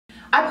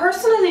I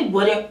personally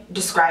wouldn't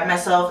describe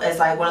myself as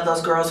like one of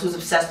those girls who's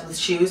obsessed with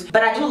shoes,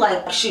 but I do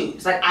like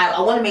shoes. Like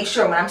I want to make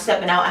sure when I'm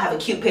stepping out I have a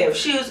cute pair of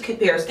shoes, a cute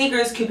pair of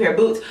sneakers, a cute pair of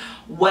boots,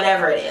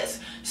 whatever it is.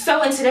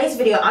 So in today's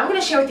video, I'm going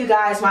to share with you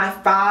guys my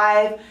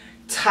 5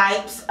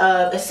 types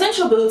of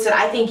essential boots that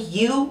I think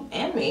you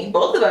and me,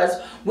 both of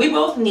us, we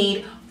both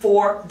need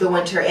for the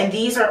winter. And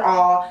these are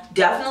all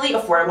definitely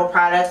affordable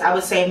products. I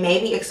would say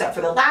maybe except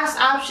for the last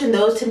option,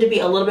 those tend to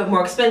be a little bit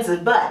more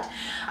expensive, but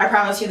I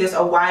promise you there's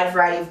a wide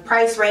variety of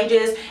price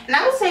ranges, and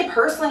I would say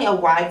personally a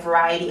wide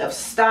variety of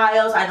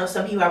styles. I know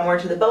some people are more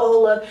into the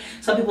boho look,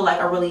 some people like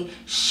a really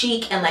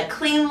chic and like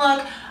clean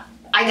look.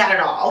 I got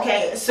it all,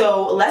 okay?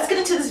 So let's get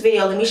into this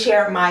video. Let me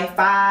share my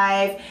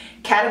 5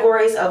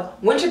 categories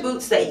of winter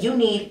boots that you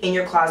need in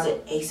your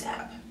closet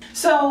ASAP.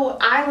 So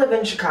I live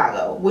in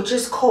Chicago, which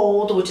is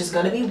cold, which is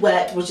going to be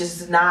wet, which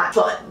is not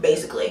fun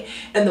basically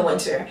in the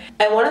winter.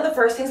 And one of the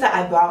first things that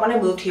I bought when I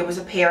moved here was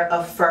a pair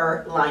of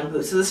fur-lined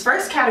boots. So this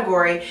first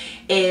category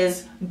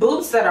is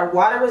boots that are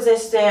water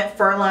resistant,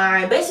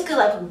 fur-lined, basically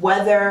like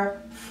weather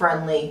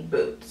friendly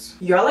boots.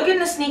 Y'all are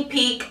getting a sneak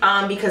peek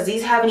because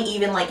these haven't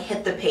even like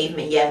hit the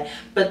pavement yet,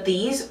 but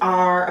these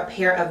are a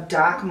pair of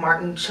Doc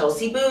Marten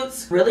Chelsea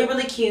boots. Really,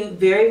 really cute,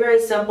 very, very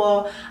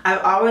simple.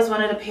 I've always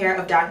wanted a pair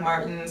of Doc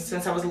Martens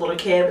since I was a little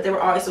kid, but they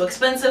were always so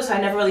expensive, so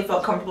I never really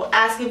felt comfortable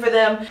asking for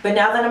them. But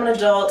now that I'm an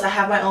adult, I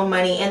have my own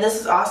money, and this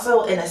is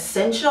also an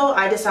essential.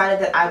 I decided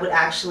that I would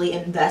actually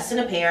invest in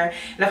a pair,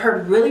 and I've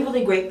heard really,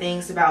 really great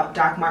things about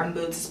Doc Marten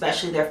boots,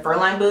 especially their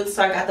fur-lined boots.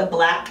 So I got the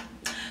black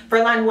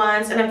fur-lined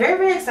ones, and I'm very,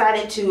 very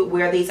excited to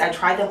wear these. I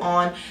tried them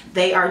on.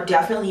 They are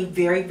definitely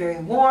very,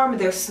 very warm.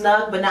 They're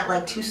snug, but not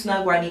like too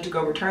snug where I need to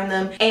go return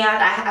them. And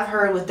I have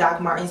heard with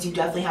Doc Martens, you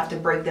definitely have to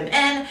break them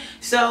in.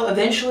 So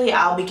eventually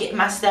I'll be getting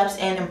my steps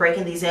in and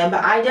breaking these in.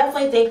 But I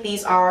definitely think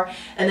these are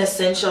an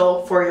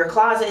essential for your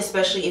closet,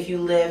 especially if you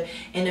live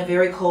in a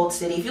very cold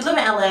city. If you live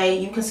in LA,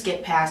 you can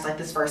skip past like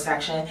this first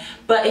section.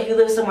 But if you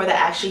live somewhere that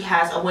actually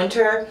has a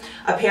winter,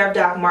 a pair of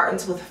Doc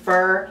Martens with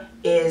fur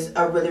is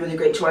a really, really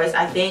great choice.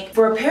 I think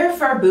for a pair of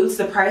fur boots,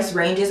 the price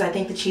ranges, I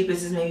think the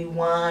cheapest is maybe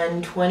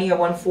 $120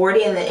 or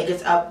 $140, and then it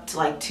gets up to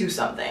like $2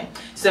 something.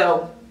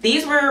 So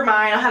these were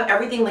mine. I'll have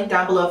everything linked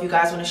down below if you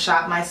guys want to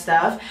shop my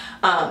stuff.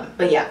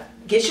 But yeah,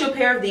 get you a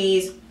pair of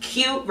these.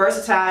 Cute,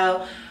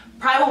 versatile.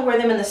 Probably won't wear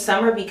them in the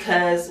summer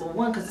because, well,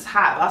 one, because it's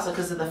hot, but also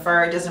because of the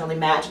fur, it doesn't really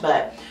match.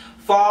 But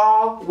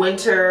fall,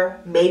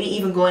 winter, maybe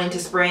even going into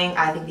spring,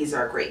 I think these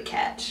are a great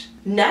catch.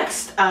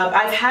 Next up,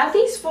 I've had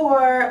these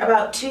for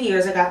about 2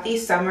 years. I got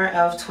these summer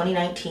of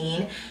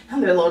 2019.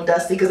 They're a little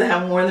dusty because I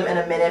haven't worn them in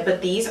a minute,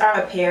 but these are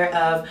a pair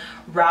of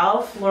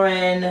Ralph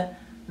Lauren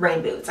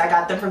rain boots. I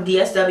got them from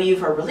DSW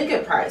for a really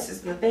good price.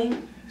 Is the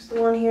thing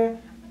still on here?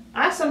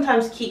 I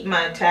sometimes keep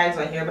my tags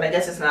on here, but I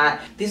guess it's not.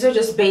 These are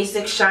just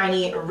basic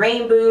shiny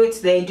rain boots.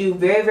 They do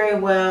very, very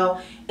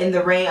well in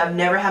the rain. I've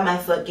never had my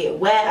foot get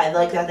wet. I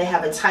like that they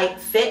have a tight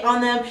fit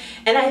on them,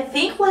 and I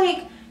think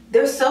like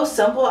they're so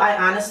simple. I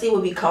honestly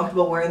would be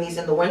comfortable wearing these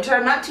in the winter.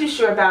 I'm not too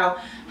sure about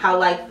how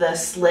like the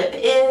slip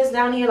is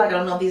down here. Like I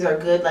don't know if these are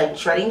good like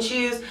treading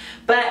shoes,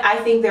 but I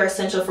think they're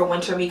essential for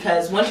winter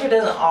because winter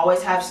doesn't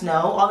always have snow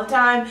all the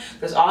time.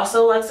 There's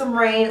also like some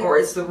rain, or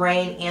it's the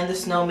rain and the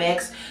snow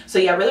mix. So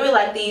yeah, I really, really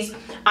like these.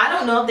 I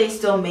don't know if they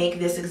still make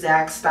this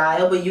exact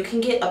style, but you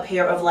can get a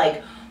pair of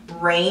like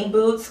rain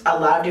boots a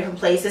lot of different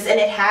places, and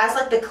it has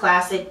like the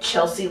classic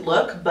Chelsea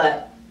look,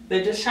 but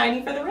they're just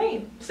shiny for the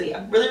rain. So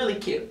yeah, really, really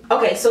cute.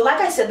 Okay, so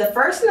like I said, the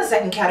first and the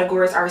second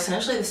categories are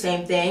essentially the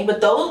same thing, but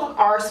those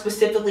are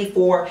specifically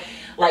for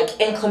like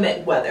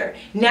inclement weather.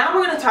 Now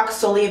we're going to talk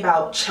solely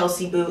about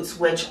Chelsea boots,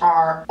 which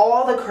are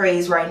all the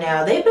craze right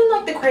now. They've been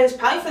like the craze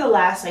probably for the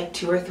last like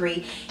 2 or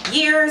 3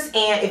 years,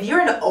 and if you're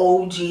an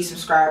OG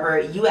subscriber,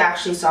 you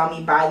actually saw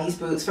me buy these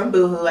boots from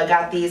Boohoo. I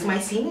got these my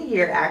senior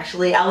year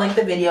actually. I'll link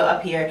the video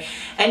up here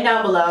and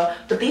down below,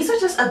 but these are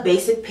just a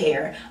basic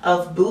pair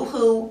of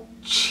Boohoo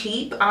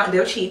cheap,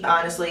 they're cheap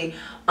honestly,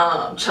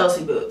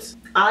 Chelsea boots.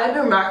 I've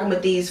been rocking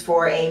with these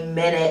for a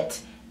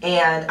minute,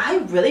 and I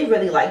really,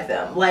 really like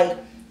them. Like,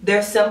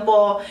 they're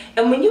simple,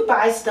 and when you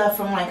buy stuff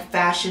from like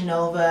Fashion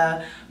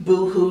Nova,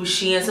 Boohoo,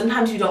 Shein,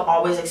 sometimes you don't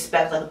always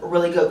expect like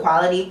really good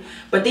quality,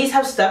 but these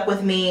have stuck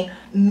with me.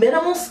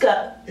 Minimal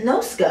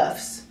no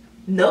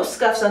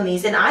scuffs on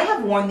these, and I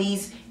have worn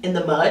these in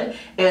the mud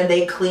and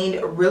they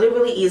cleaned really,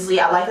 really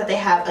easily. I like that they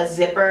have a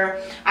zipper.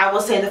 I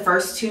will say the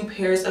first 2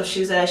 pairs of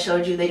shoes that I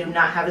showed you, they do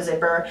not have a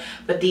zipper,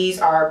 but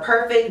these are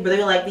perfect.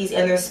 Really like these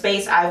in their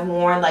space. I've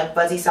worn like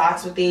fuzzy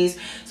socks with these.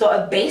 So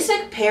a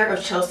basic pair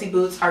of Chelsea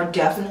boots are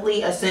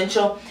definitely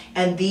essential,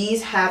 and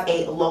these have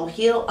a low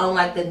heel,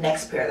 unlike the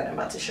next pair that I'm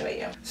about to show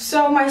you.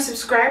 So my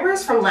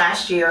subscribers from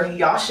last year,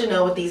 y'all should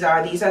know what these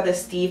are. These are the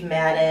Steve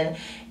Madden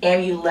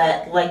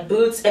Amulet like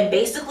boots, and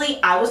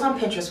basically I was on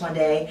Pinterest one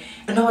day,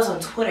 and I was on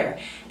Twitter,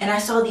 and I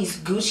saw these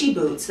Gucci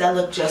boots that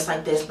looked just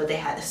like this, but they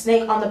had a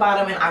snake on the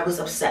bottom, and I was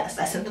obsessed.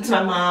 I sent them to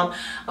my mom.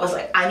 I was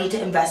like, I need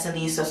to invest in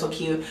these. So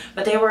cute.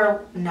 But they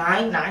were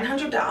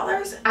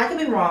 $900. I could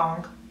be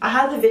wrong. I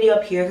have the video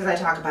up here because I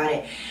talk about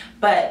it,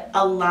 but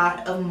a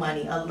lot of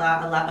money, a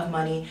lot of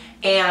money.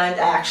 And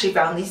I actually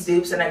found these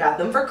dupes and I got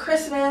them for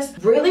Christmas.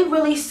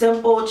 Really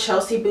simple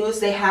Chelsea boots.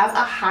 They have a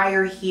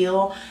higher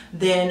heel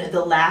than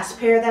the last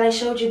pair that I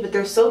showed you, but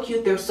they're so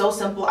cute, they're so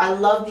simple. I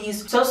love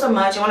these so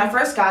much. And when I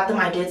first got them,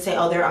 I did say,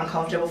 oh, they're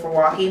uncomfortable for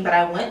walking, but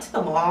I went to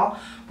the mall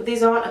with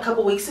these on a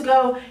couple weeks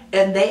ago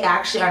and they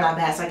actually are not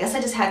bad. So I guess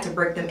I just had to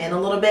break them in a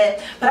little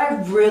bit, but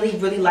I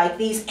really like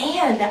these.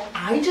 And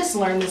I just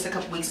learned this a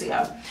couple weeks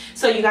ago.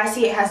 So you guys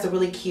see it has the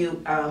really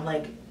cute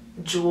like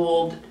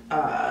jeweled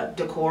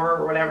decor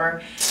or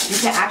whatever. You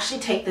can actually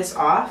take this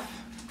off.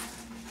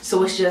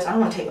 So it's just, I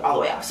don't want to take it all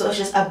the way off. So it's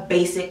just a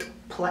basic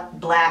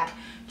black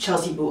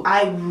Chelsea boot.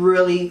 I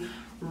really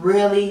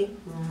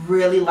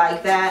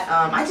like that.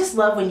 I just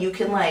love when you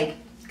can like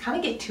kind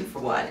of get 2 for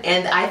 1,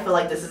 and I feel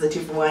like this is a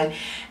 2 for 1.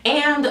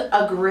 And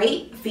a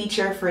great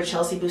feature for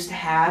Chelsea boots to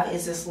have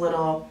is this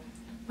little,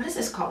 what is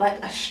this called, like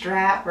a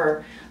strap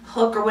or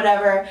hook or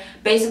whatever,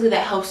 basically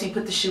that helps you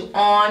put the shoe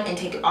on and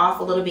take it off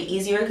a little bit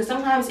easier, because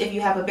sometimes if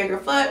you have a bigger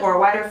foot or a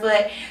wider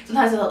foot,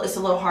 sometimes it's a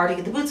little hard to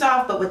get the boots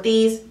off, but with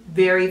these,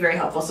 very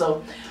helpful.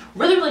 So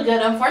really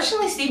good.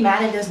 Unfortunately, Steve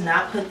Madden does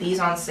not put these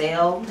on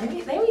sale.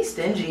 Maybe they be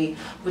stingy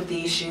with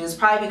these shoes,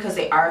 probably because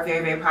they are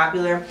very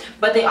popular.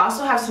 But they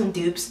also have some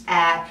dupes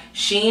at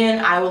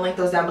Shein. I will link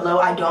those down below.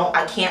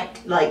 I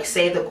can't like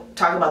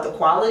talk about the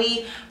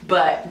quality,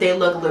 but they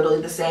look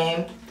literally the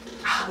same.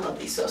 I love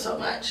these so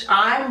much.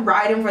 I'm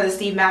riding for the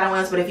Steve Madden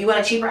ones, but if you want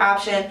a cheaper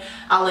option,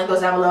 I'll link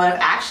those down below. And I've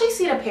actually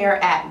seen a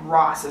pair at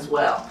Ross as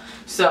well.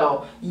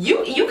 So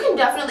you can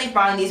definitely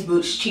find these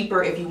boots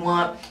cheaper if you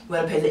want. You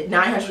want to pay the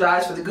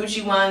 $900 for the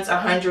Gucci ones,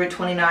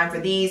 $129 for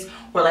these,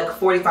 or like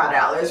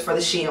 $45 for the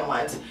Shein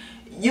ones.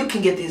 You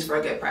can get these for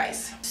a good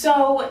price.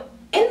 So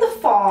in the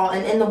fall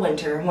and in the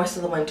winter, most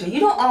of the winter, you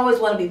don't always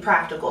want to be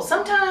practical.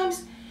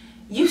 Sometimes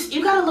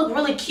you gotta look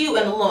really cute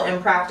and a little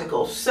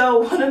impractical. So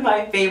one of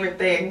my favorite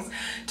things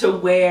to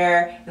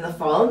wear in the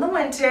fall and the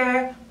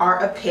winter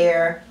are a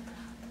pair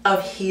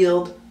of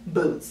heeled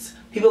boots.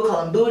 People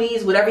call them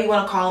booties, whatever you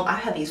want to call them. I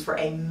had these for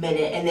a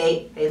minute and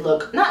they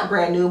look not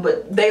brand new,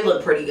 but they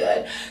look pretty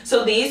good.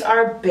 So these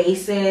are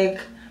basic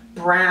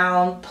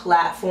brown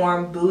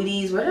platform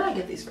booties. Where did I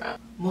get these from?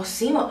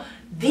 Mossimo.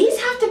 These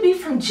have to be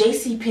from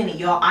JCPenney,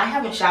 y'all. I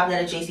haven't shopped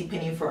at a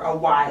JCPenney for a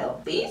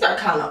while. These are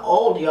kind of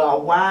old,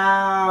 y'all.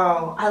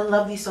 Wow. I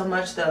love these so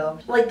much though.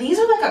 Like, these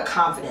are like a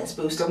confidence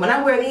booster. When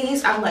I wear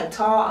these, I'm like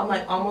tall. I'm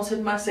like almost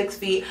hitting my 6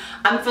 feet.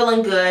 I'm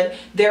feeling good.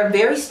 They're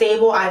very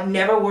stable. I've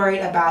never worried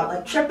about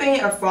like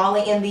tripping or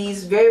falling in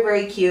these.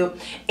 Very cute.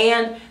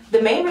 And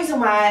the main reason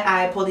why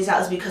I pull these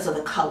out is because of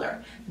the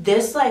color.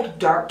 This like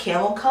dark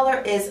camel color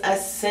is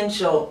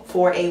essential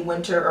for a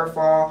winter or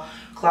fall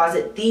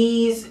closet.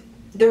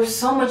 There's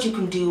so much you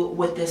can do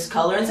with this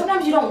color, and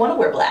sometimes you don't want to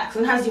wear black.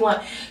 Sometimes you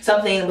want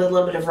something with a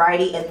little bit of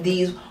variety, and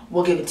these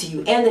will give it to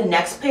you. And the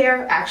next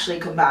pair actually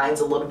combines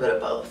a little bit of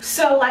both.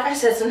 So like I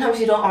said, sometimes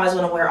you don't always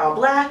want to wear all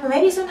black, but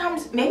maybe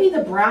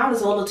the brown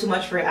is a little too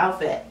much for your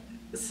outfit.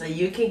 So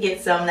you can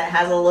get some that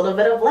has a little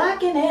bit of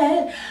black in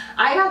it.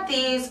 I got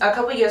these a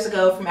couple years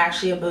ago from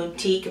actually a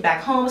boutique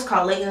back home. It's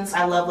called Layton's.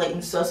 I love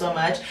Layton's so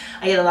much.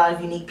 I get a lot of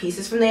unique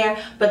pieces from there.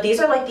 But these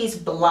are like these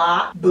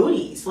block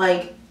booties.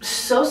 Like,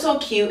 so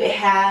cute. It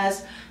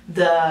has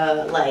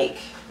the like,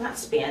 not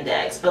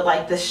spandex, but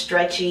like the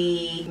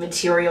stretchy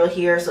material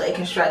here, so it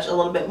can stretch a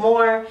little bit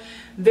more.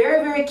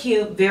 Very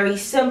cute, very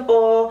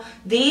simple.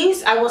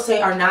 These, I will say,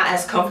 are not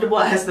as comfortable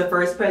as the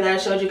first pair that I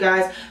showed you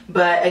guys,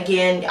 but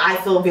again, I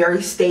feel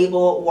very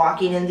stable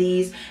walking in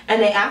these,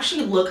 and they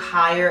actually look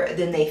higher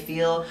than they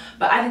feel.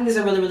 But I think these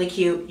are really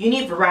cute. You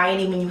need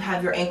variety when you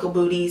have your ankle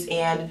booties,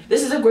 and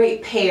this is a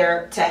great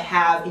pair to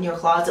have in your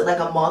closet, like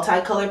a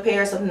multicolored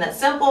pair, something that's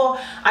simple.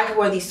 I could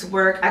wear these to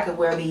work. I could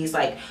wear these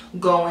like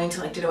going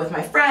to like dinner with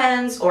my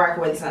friends, or I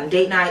could wear these on a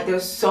date night.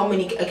 There's so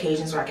many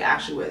occasions where I could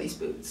actually wear these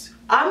boots.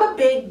 I'm a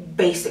big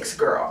basics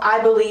girl.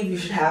 I believe you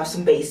should have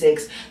some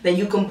basics that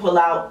you can pull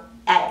out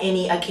at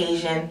any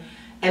occasion,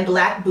 and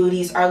black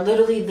booties are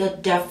literally the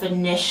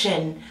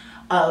definition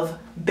of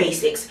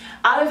basics.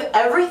 Out of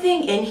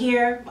everything in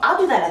here, I'll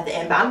do that at the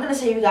end, but I'm gonna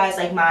show you guys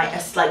like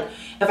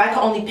if I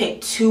could only pick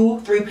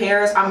 2-3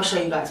 pairs, I'm gonna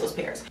show you guys those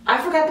pairs. I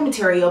forgot the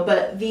material,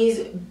 but these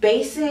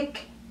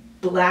basic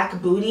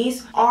black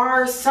booties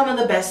are some of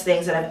the best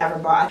things that I've ever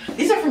bought.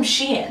 These are from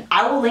Shein.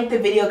 I will link the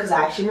video because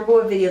I actually remember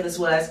what video this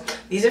was.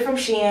 These are from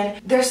Shein.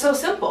 They're so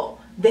simple.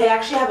 They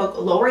actually have a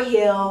lower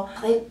heel.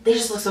 They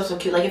just look so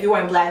cute. Like if you're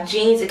wearing black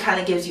jeans, it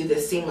kind of gives you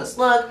this seamless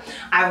look.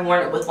 I've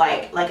worn it with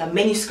like a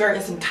mini skirt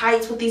and some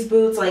tights with these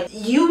boots. Like,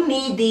 you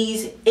need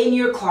these in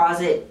your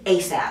closet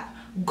ASAP.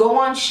 Go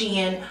on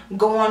Shein,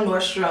 go on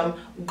Nordstrom,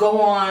 go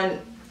on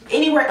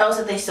anywhere else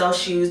that they sell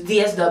shoes,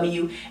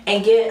 DSW,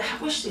 and get,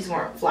 I wish these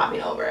weren't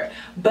flopping over,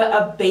 but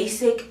a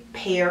basic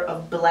pair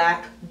of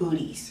black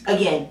booties.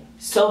 Again,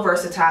 so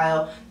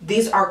versatile.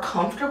 These are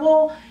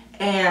comfortable,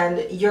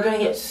 and you're gonna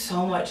get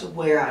so much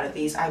wear out of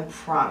these, I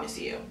promise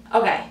you.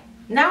 Okay,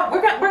 Now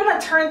we're gonna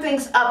turn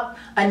things up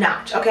a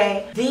notch,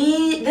 okay?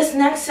 This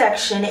next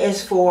section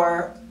is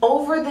for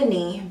over the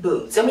knee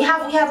boots, and we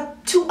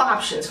have two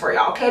options for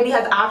y'all, okay? We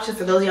have the option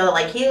for those of y'all that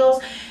like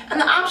heels, and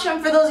the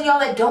option for those of y'all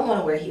that don't want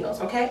to wear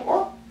heels, okay?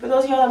 Or for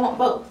those of y'all that want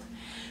both.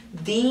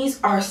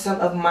 These are some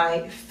of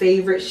my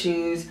favorite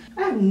shoes.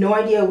 I have no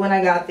idea when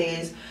I got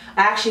these.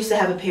 I actually used to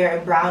have a pair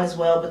in brown as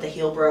well, but the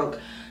heel broke.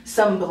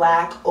 Some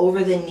black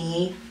over the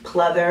knee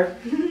pleather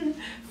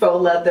faux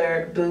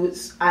leather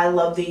boots. I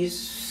love these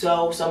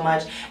so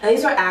much, and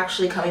these are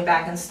actually coming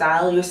back in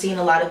style. You're seeing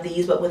a lot of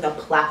these, but with a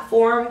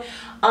platform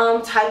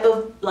type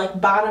of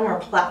like bottom or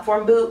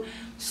platform boot.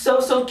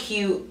 So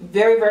cute,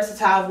 very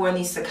versatile. I've worn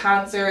these to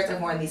concerts, I've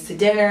worn these to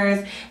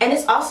dinners, and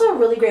it's also a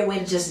really great way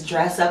to just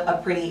dress up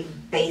a pretty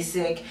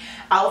basic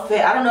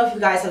outfit. I don't know if you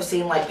guys have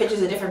seen like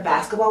pictures of different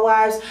basketball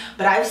wives,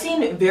 but I've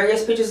seen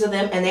various pictures of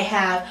them, and they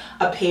have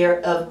a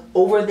pair of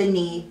over the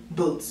knee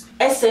boots.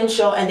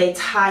 Essential, and they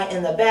tie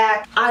in the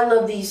back. I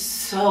love these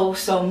so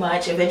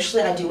much.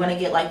 Eventually I do want to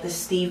get like the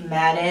Steve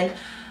Madden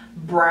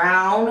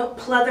brown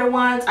pleather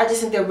ones. I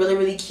just think they're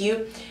really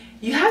cute.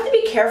 You have to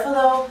be careful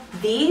though.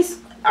 These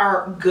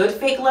are good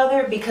fake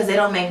leather because they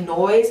don't make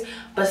noise,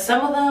 but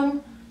some of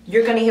them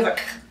you're gonna hear like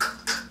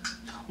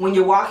when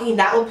you're walking.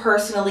 That will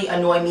personally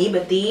annoy me,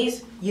 but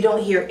these you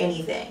don't hear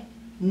anything,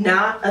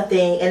 not a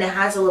thing, and it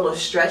has a little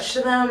stretch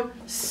to them.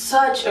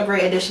 Such a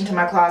great addition to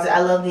my closet. I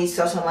love these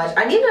so much.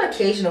 I need an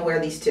occasion to wear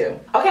these too.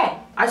 Okay,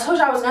 I told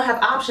you I was gonna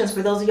have options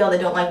for those of y'all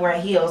that don't like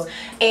wearing heels,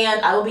 and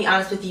I will be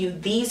honest with you,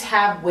 these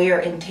have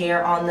wear and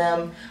tear on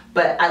them,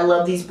 but I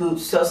love these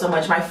boots so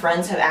much. My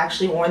friends have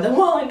actually worn them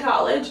while in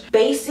college.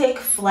 Basic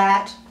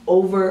flat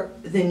over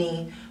the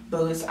knee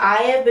boots. I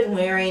have been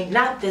wearing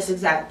not this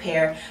exact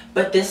pair,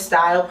 but this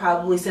style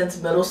probably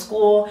since middle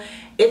school.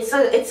 It's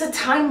a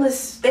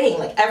timeless thing.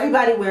 Like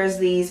everybody wears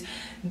these.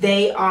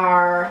 They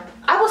are,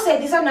 I will say,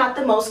 these are not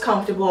the most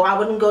comfortable. I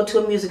wouldn't go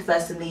to a music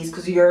fest in these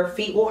because your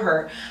feet will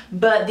hurt,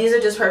 but these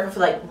are just perfect for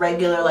like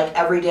regular, like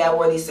everyday. I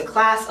wear these to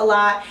class a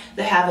lot.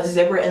 They have a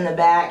zipper in the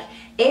back,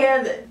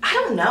 and I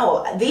don't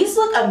know, these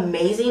look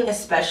amazing,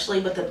 especially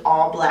with an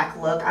all black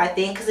look, I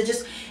think,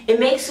 because it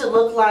makes it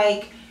look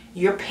like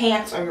your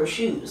pants or your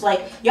shoes.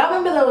 Like, y'all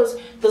remember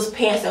those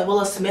pants that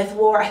Willa Smith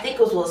wore? I think it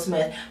was Willa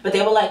Smith, but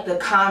they were like the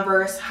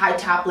Converse high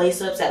top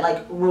lace-ups that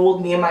like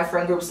ruled me and my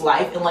friend group's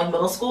life in like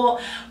middle school,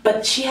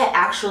 but she had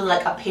actually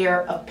like a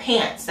pair of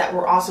pants that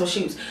were also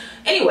shoes.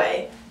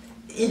 Anyway,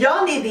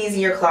 y'all need these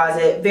in your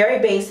closet. Very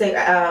basic.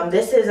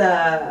 This is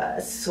a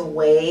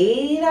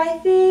suede, I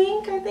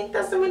think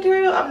that's the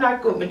material. I'm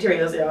not good with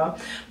materials, y'all,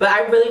 but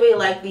I really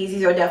like these.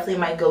 These are definitely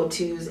my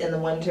go-tos in the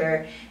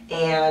winter,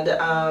 and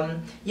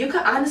you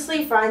can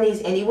honestly find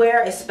these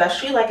anywhere,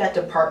 especially like at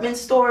department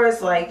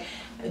stores like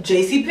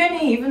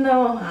JCPenney. Even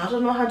though I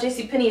don't know how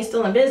JCPenney is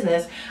still in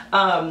business,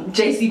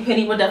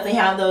 JCPenney will definitely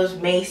have those.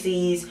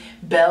 Macy's,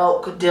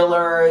 Belk,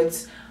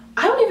 Dillard's.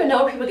 I don't even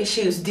know where people get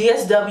shoes.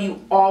 DSW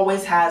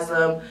always has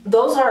them.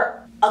 Those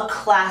are a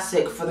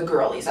classic for the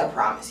girlies, I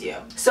promise you.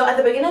 So at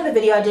the beginning of the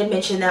video, I did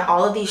mention that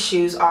all of these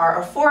shoes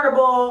are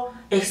affordable,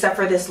 except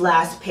for this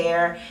last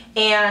pair.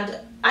 And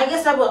I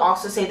guess I would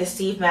also say the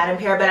Steve Madden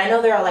pair, but I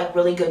know there are like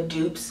really good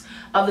dupes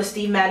of the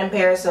Steve Madden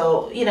pair,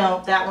 so you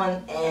know, that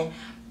one, eh.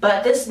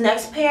 But this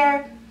next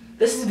pair,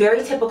 this is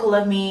very typical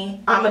of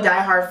me. I'm a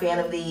diehard fan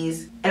of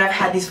these, and I've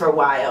had these for a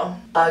while.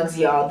 Uggs,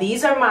 y'all.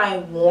 These are my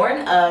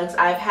worn Uggs.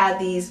 I've had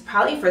these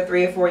probably for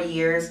 3 or 4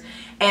 years,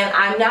 and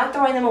I'm not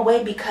throwing them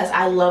away because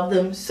I love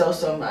them so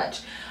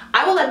much.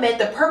 I will admit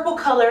the purple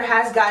color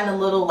has gotten a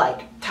little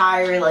like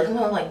tired, like,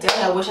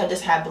 dang, I wish I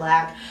just had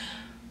black.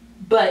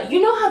 But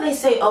you know how they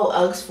say, oh,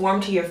 Uggs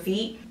form to your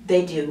feet?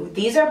 They do.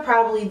 These are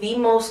probably the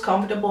most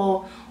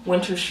comfortable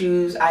winter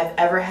shoes I've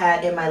ever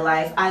had in my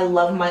life. I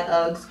love my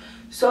Uggs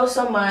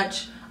so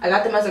much. I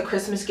got them as a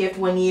Christmas gift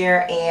one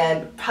year,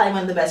 and probably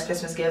one of the best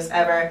Christmas gifts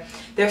ever.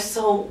 They're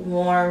so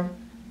warm.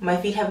 My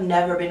feet have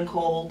never been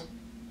cold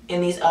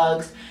in these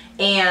Uggs.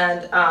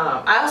 And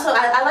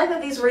I like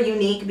that these were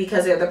unique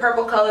because they're the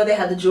purple color. They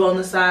had the jewel on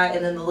the side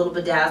and then the little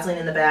bedazzling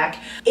in the back.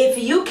 If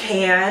you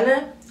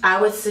can, I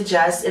would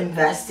suggest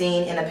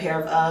investing in a pair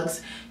of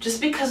Uggs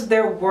just because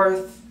they're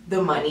worth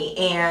the money.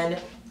 And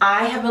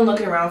I have been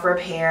looking around for a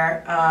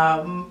pair.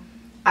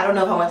 I don't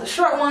know if I want the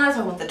short ones,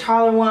 I want the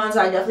taller ones.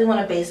 I definitely want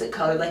a basic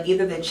color, like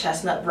either the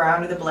chestnut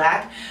brown or the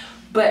black.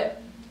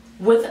 But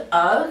with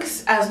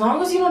Uggs, as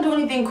long as you don't do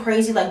anything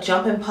crazy like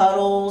jump in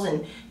puddles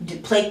and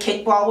play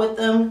kickball with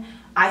them,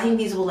 I think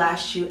these will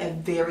last you a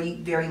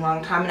very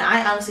long time. And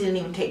I honestly didn't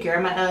even take care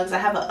of my Uggs. I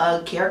have an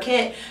Ugg care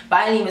kit, but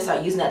I didn't even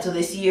start using that till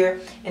this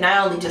year, and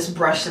I only just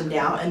brushed them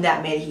down, and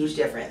that made a huge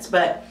difference.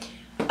 But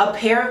a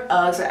pair of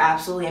Uggs are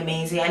absolutely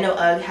amazing. I know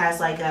Ugg has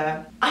like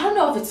a, I don't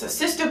know if it's a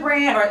sister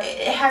brand or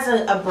it has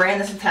a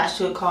brand that's attached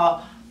to it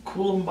called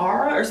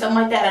Coolambarra or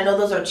something like that. I know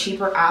those are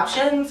cheaper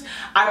options.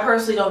 I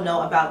personally don't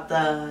know about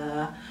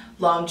the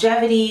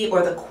longevity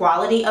or the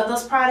quality of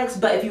those products,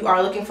 but if you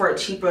are looking for a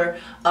cheaper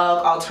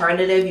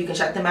alternative, you can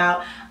check them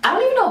out. I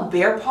don't even know if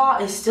Bear Paw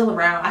is still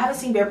around. I haven't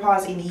seen Bear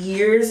Paws in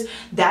years.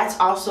 That's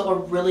also a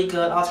really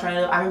good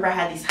alternative. I remember I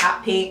had these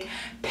hot pink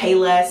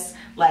Payless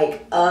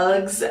like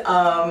Uggs, and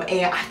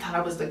I thought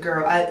I was the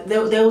girl.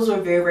 Those were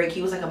very, very cute.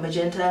 It was like a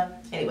magenta.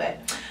 Anyway,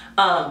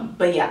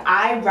 but yeah,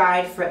 I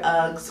ride for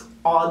Uggs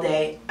all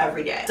day,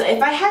 every day. So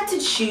if I had to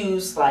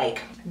choose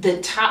like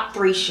the top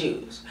 3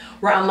 shoes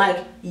where I'm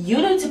like, you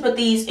need to put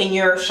these in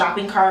your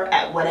shopping cart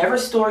at whatever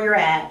store you're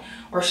at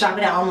or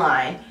shopping at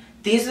online,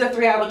 these are the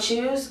 3 I would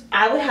choose.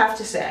 I would have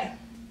to say,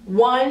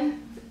 1,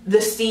 the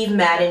Steve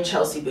Madden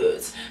Chelsea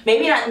boots.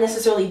 Maybe not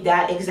necessarily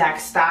that exact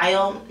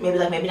style,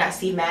 maybe not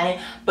Steve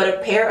Madden, but a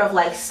pair of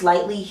like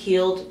slightly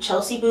heeled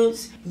Chelsea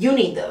boots. You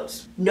need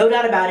those, no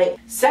doubt about it.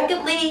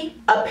 Secondly,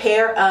 a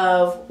pair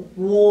of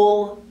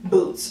wool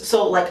boots,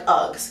 so like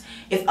Uggs.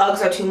 If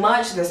Uggs are too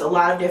much, there's a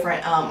lot of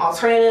different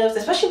alternatives,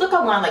 especially look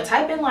online, like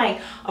type in like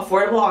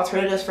affordable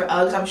alternatives for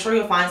Uggs. I'm sure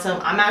you'll find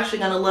some. I'm actually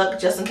gonna look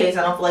just in case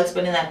I don't feel like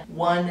spending that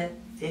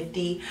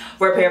 $150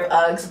 for a pair of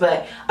Uggs,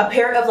 but a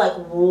pair of like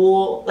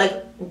wool,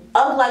 like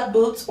Ugg-like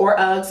boots or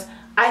Uggs,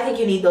 I think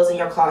you need those in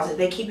your closet.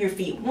 They keep your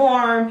feet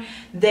warm,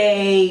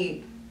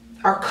 they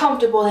are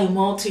comfortable, they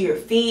mold to your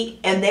feet,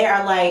 and they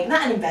are like,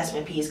 not an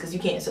investment piece because you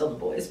can't sell the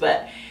boys,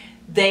 but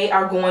they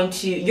are going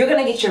to, you're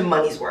going to get your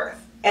money's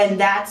worth. And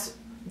that's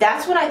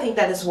what I think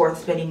that is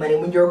worth spending money,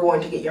 when you're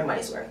going to get your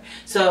money's worth.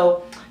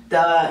 So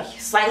the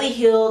slightly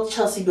heeled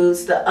Chelsea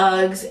boots, the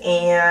Uggs,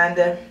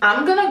 and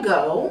I'm gonna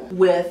go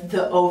with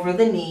the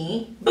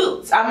over-the-knee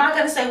boots. I'm not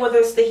gonna say whether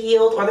it's the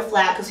heeled or the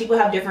flat because people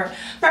have different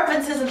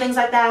preferences and things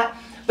like that,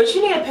 but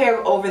you need a pair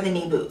of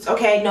over-the-knee boots,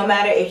 okay? No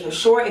matter if you're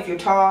short, if you're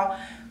tall,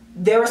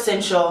 they're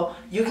essential.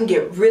 You can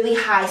get really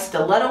high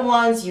stiletto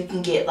ones, you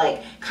can get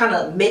like kind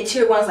of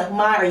mid-tier ones like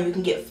mine, or you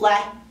can get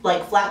flat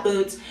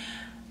boots.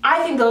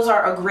 I think those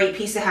are a great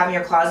piece to have in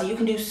your closet. You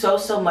can do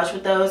so much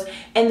with those.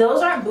 And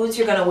those aren't boots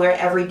you're gonna wear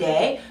every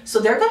day, so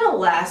they're gonna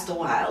last a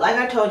while. Like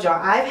I told y'all,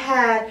 I've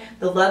had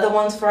the leather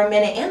ones for a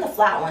minute and the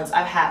flat ones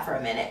I've had for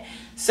a minute.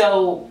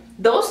 So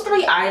those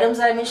 3 items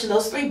that I mentioned,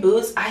 those 3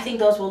 boots, I think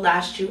those will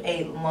last you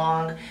a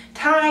long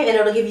time, and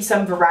it'll give you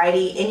some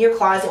variety in your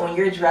closet when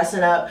you're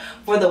dressing up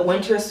for the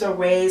winter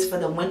soirees, for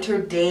the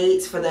winter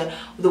dates, for the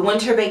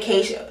winter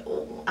vacation.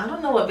 I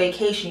don't know what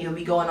vacation you'll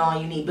be going on,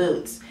 you need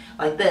boots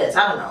like this.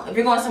 I don't know. If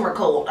you're going somewhere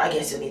cold, I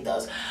guess you'll need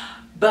those.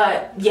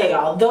 But yeah,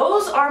 y'all,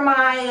 those are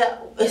my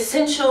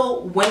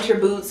essential winter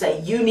boots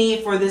that you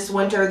need for this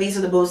winter. These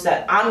are the boots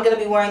that I'm gonna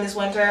be wearing this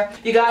winter.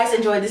 If you guys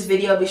enjoyed this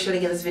video, be sure to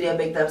give this video a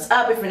big thumbs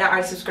up. If you're not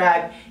already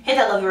subscribed, hit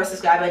that love or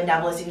subscribe button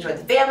down below so you can join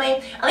the family.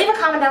 And leave a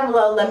comment down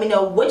below. Let me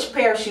know which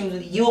pair of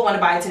shoes you would want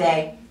to buy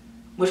today.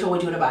 Which one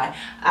would you want to buy?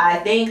 I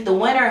think the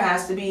winner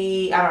has to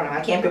be, I don't know,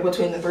 I can't pick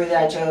between the 3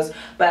 that I chose,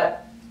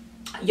 but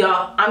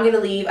y'all, I'm gonna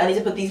leave. I need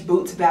to put these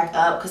boots back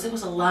up because it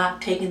was a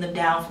lot taking them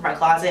down from my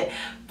closet.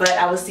 But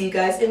I will see you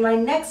guys in my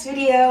next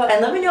video,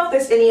 and let me know if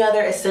there's any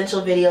other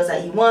essential videos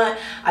that you want.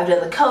 I've done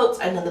the coats,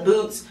 I've done the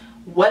boots.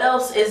 What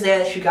else is there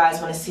that you guys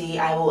want to see?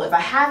 I will, if I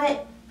have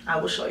it, I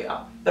will show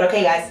y'all. But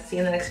okay guys, see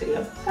you in the next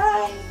video.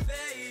 Bye.